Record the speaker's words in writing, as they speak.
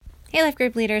Hey, Life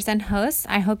Group leaders and hosts.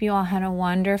 I hope you all had a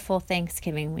wonderful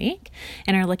Thanksgiving week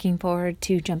and are looking forward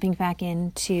to jumping back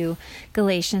into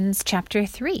Galatians chapter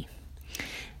 3.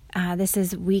 This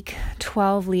is week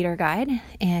 12 leader guide,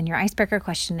 and your icebreaker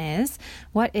question is,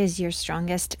 what is your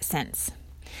strongest sense?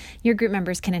 Your group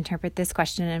members can interpret this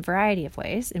question in a variety of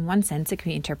ways. In one sense, it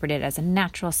can be interpreted as a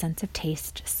natural sense of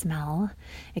taste, smell,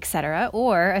 etc.,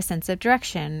 or a sense of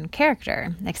direction,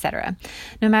 character, etc.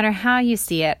 No matter how you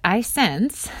see it, I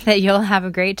sense that you'll have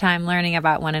a great time learning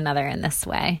about one another in this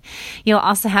way. You'll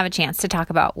also have a chance to talk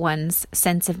about one's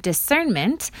sense of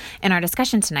discernment in our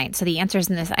discussion tonight, so the answers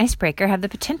in this icebreaker have the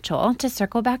potential to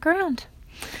circle back around.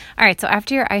 All right, so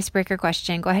after your icebreaker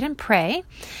question, go ahead and pray,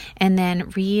 and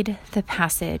then read the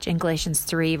passage in Galatians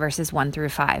 3, verses 1 through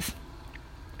 5.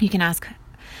 You can ask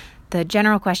the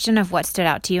general question of what stood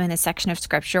out to you in this section of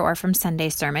Scripture or from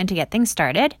Sunday's sermon to get things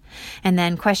started. And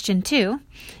then question 2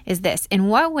 is this: in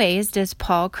what ways does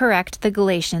Paul correct the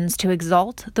Galatians to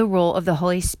exalt the role of the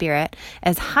Holy Spirit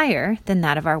as higher than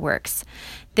that of our works?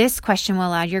 This question will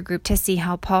allow your group to see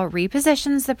how Paul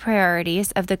repositions the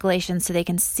priorities of the Galatians so they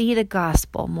can see the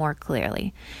gospel more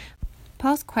clearly.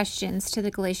 Paul's questions to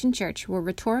the Galatian church were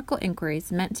rhetorical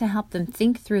inquiries meant to help them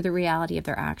think through the reality of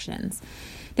their actions.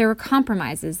 There were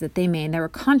compromises that they made that were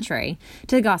contrary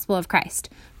to the gospel of Christ.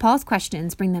 Paul's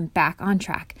questions bring them back on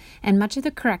track, and much of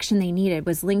the correction they needed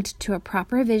was linked to a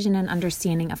proper vision and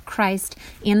understanding of Christ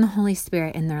and the Holy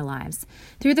Spirit in their lives.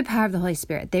 Through the power of the Holy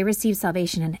Spirit, they received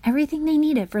salvation and everything they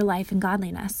needed for life and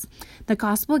godliness. The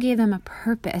gospel gave them a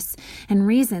purpose and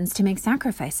reasons to make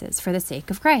sacrifices for the sake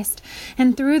of Christ.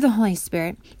 And through the Holy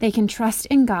Spirit, they can trust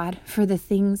in God for the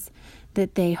things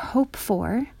that they hope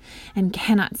for and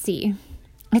cannot see.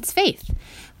 It's faith.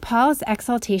 Paul's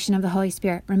exaltation of the Holy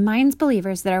Spirit reminds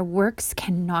believers that our works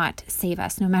cannot save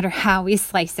us, no matter how we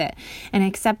slice it. And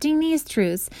accepting these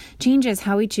truths changes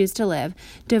how we choose to live,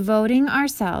 devoting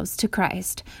ourselves to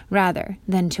Christ rather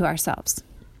than to ourselves.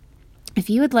 If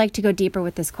you would like to go deeper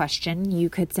with this question, you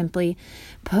could simply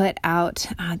put out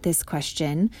this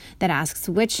question that asks,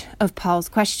 which of Paul's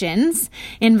questions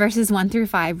in verses 1 through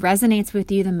 5 resonates with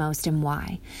you the most and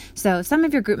why? So some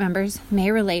of your group members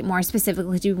may relate more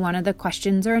specifically to one of the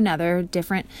questions or another,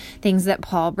 different things that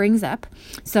Paul brings up.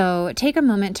 So take a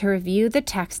moment to review the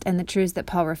text and the truths that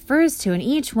Paul refers to in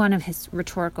each one of his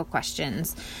rhetorical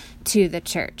questions to the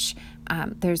church.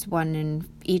 There's one in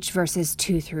each verses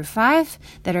 2 through 5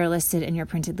 that are listed in your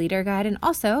printed leader guide, and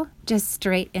also just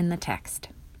straight in the text.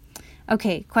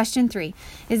 Okay, question 3.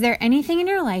 Is there anything in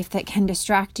your life that can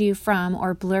distract you from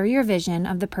or blur your vision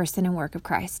of the person and work of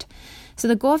Christ? So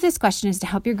the goal of this question is to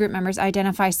help your group members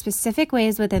identify specific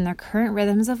ways within their current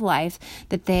rhythms of life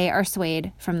that they are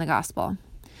swayed from the gospel.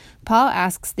 Paul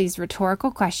asks these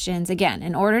rhetorical questions, again,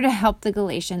 in order to help the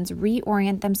Galatians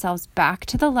reorient themselves back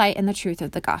to the light and the truth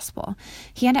of the gospel.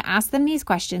 He had to ask them these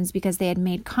questions because they had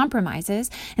made compromises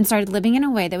and started living in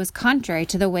a way that was contrary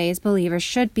to the ways believers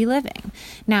should be living.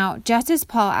 Now, just as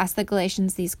Paul asked the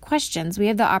Galatians these questions, we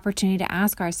have the opportunity to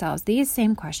ask ourselves these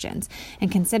same questions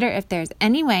and consider if there's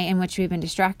any way in which we've been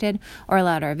distracted or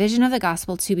allowed our vision of the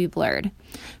gospel to be blurred.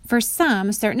 For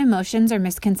some, certain emotions or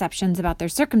misconceptions about their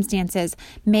circumstances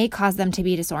may cause them to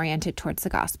be disoriented towards the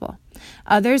gospel.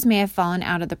 Others may have fallen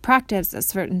out of the practice of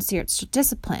certain spiritual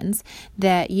disciplines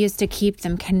that used to keep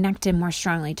them connected more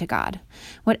strongly to God.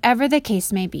 Whatever the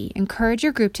case may be, encourage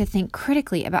your group to think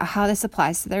critically about how this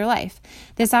applies to their life.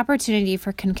 This opportunity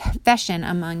for confession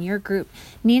among your group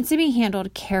needs to be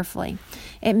handled carefully.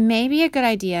 It may be a good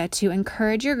idea to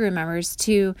encourage your group members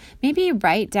to maybe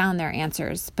write down their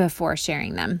answers before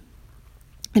sharing them.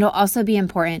 It'll also be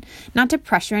important not to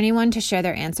pressure anyone to share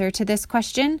their answer to this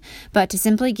question, but to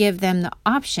simply give them the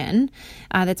option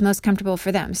that's most comfortable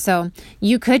for them. So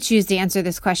you could choose to answer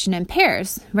this question in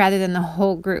pairs rather than the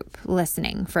whole group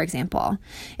listening, for example.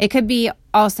 It could be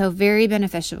also very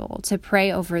beneficial to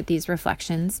pray over these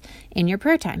reflections in your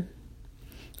prayer time.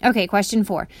 Okay, question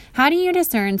 4. How do you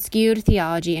discern skewed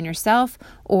theology in yourself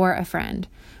or a friend?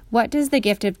 What does the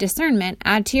gift of discernment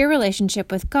add to your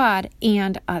relationship with God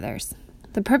and others?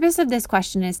 The purpose of this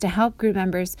question is to help group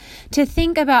members to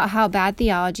think about how bad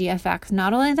theology affects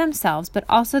not only themselves, but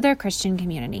also their Christian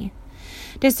community.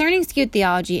 Discerning skewed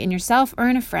theology in yourself or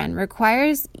in a friend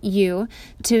requires you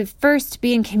to first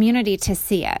be in community to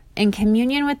see it, in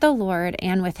communion with the Lord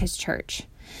and with His church.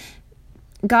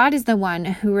 God is the one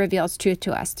who reveals truth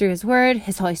to us through His Word,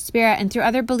 His Holy Spirit, and through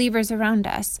other believers around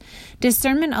us.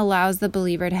 Discernment allows the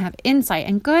believer to have insight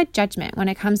and good judgment when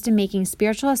it comes to making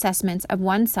spiritual assessments of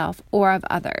oneself or of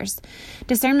others.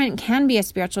 Discernment can be a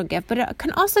spiritual gift, but it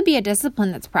can also be a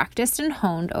discipline that's practiced and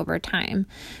honed over time.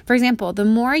 For example, the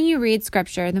more you read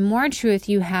Scripture, the more truth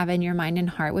you have in your mind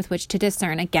and heart with which to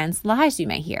discern against lies you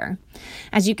may hear.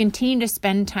 As you continue to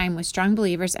spend time with strong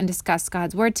believers and discuss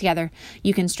God's Word together,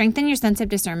 you can strengthen your sense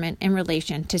of discernment in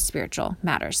relation to spiritual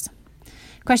matters.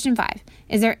 Question 5.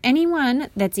 Is there anyone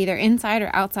that's either inside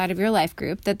or outside of your life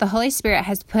group that the Holy Spirit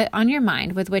has put on your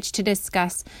mind with which to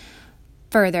discuss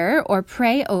further or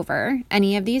pray over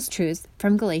any of these truths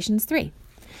from Galatians 3?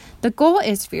 The goal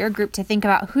is for your group to think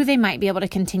about who they might be able to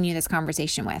continue this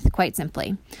conversation with, quite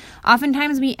simply.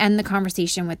 Oftentimes, we end the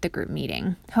conversation with the group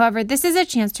meeting. However, this is a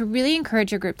chance to really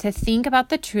encourage your group to think about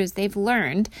the truths they've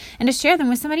learned and to share them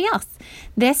with somebody else.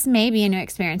 This may be a new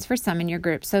experience for some in your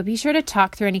group, so be sure to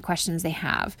talk through any questions they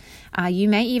have. You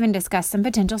may even discuss some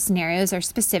potential scenarios or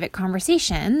specific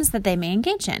conversations that they may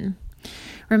engage in.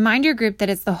 Remind your group that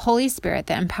it's the Holy Spirit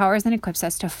that empowers and equips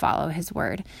us to follow His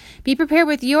Word. Be prepared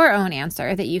with your own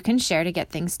answer that you can share to get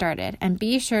things started, and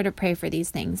be sure to pray for these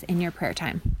things in your prayer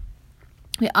time.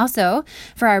 We also,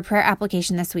 for our prayer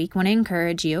application this week, want to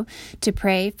encourage you to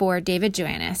pray for David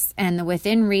Joannis and the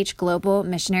Within Reach Global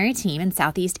Missionary Team in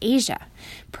Southeast Asia.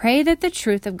 Pray that the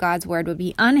truth of God's Word would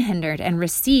be unhindered and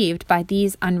received by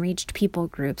these unreached people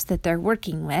groups that they're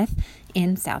working with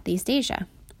in Southeast Asia.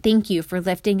 Thank you for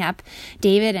lifting up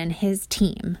David and his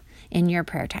team in your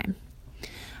prayer time. All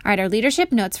right, our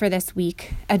leadership notes for this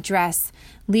week address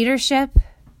leadership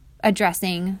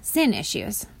addressing sin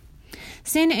issues.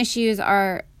 Sin issues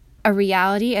are a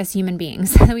reality as human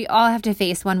beings that we all have to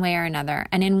face one way or another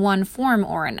and in one form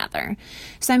or another.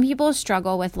 Some people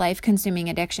struggle with life-consuming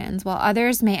addictions, while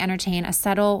others may entertain a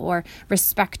subtle or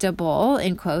respectable,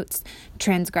 in quotes,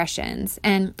 transgressions.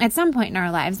 And at some point in our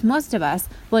lives, most of us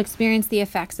will experience the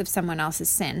effects of someone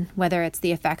else's sin, whether it's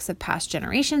the effects of past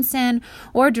generation sin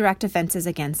or direct offenses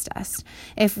against us.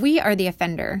 If we are the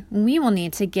offender, we will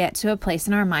need to get to a place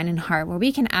in our mind and heart where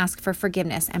we can ask for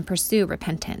forgiveness and pursue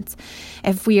repentance.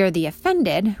 If we are the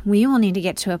offended, we will need to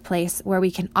get to a place where we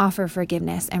can offer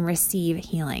forgiveness and receive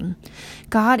healing.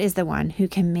 God is the one who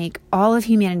can make all of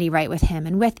humanity right with Him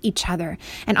and with each other,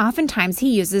 and oftentimes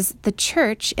He uses the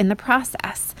church in the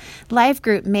process. Life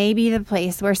group may be the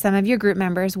place where some of your group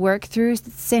members work through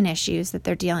sin issues that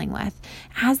they're dealing with.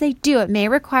 As they do, it may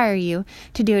require you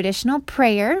to do additional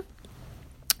prayer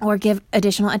or give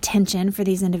additional attention for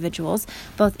these individuals,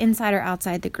 both inside or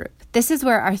outside the group. This is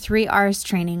where our 3 R's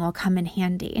training will come in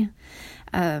handy.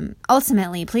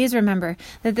 Ultimately, please remember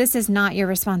that this is not your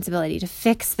responsibility to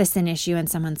fix the sin issue in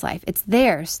someone's life. It's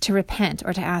theirs to repent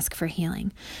or to ask for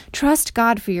healing. Trust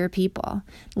God for your people.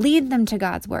 Lead them to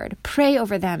God's Word. Pray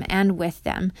over them and with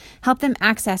them. Help them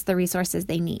access the resources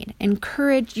they need.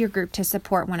 Encourage your group to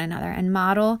support one another and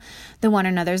model the one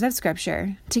another's of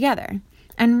Scripture together.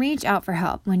 And reach out for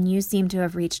help when you seem to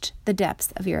have reached the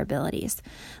depths of your abilities.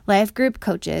 Life group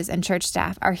coaches and church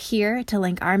staff are here to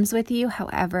link arms with you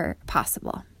however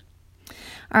possible.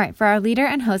 All right, for our leader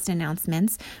and host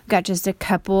announcements, we've got just a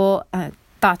couple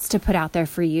thoughts to put out there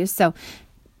for you. So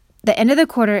the end of the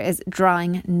quarter is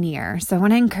drawing near. So I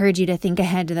want to encourage you to think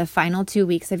ahead to the final 2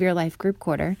 weeks of your life group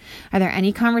quarter. Are there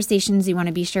any conversations you want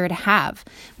to be sure to have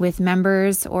with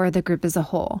members or the group as a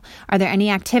whole? Are there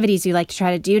any activities you'd like to try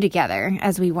to do together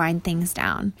as we wind things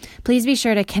down? Please be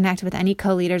sure to connect with any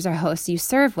co-leaders or hosts you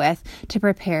serve with to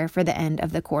prepare for the end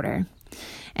of the quarter.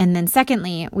 And then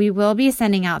secondly, we will be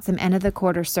sending out some end of the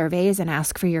quarter surveys and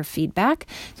ask for your feedback.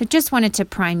 So just wanted to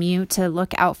prime you to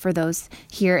look out for those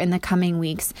here in the coming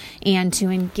weeks and to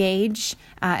engage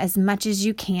as much as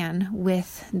you can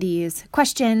with these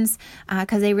questions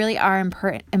because they really are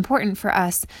important for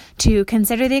us to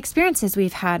consider the experiences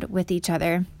we've had with each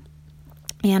other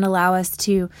and allow us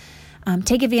to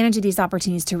take advantage of these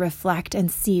opportunities to reflect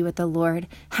and see what the Lord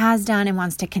has done and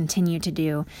wants to continue to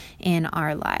do in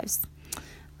our lives.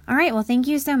 All right, well, thank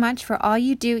you so much for all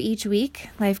you do each week.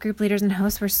 Life group leaders and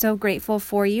hosts, we're so grateful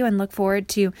for you and look forward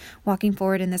to walking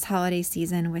forward in this holiday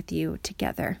season with you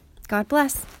together. God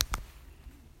bless.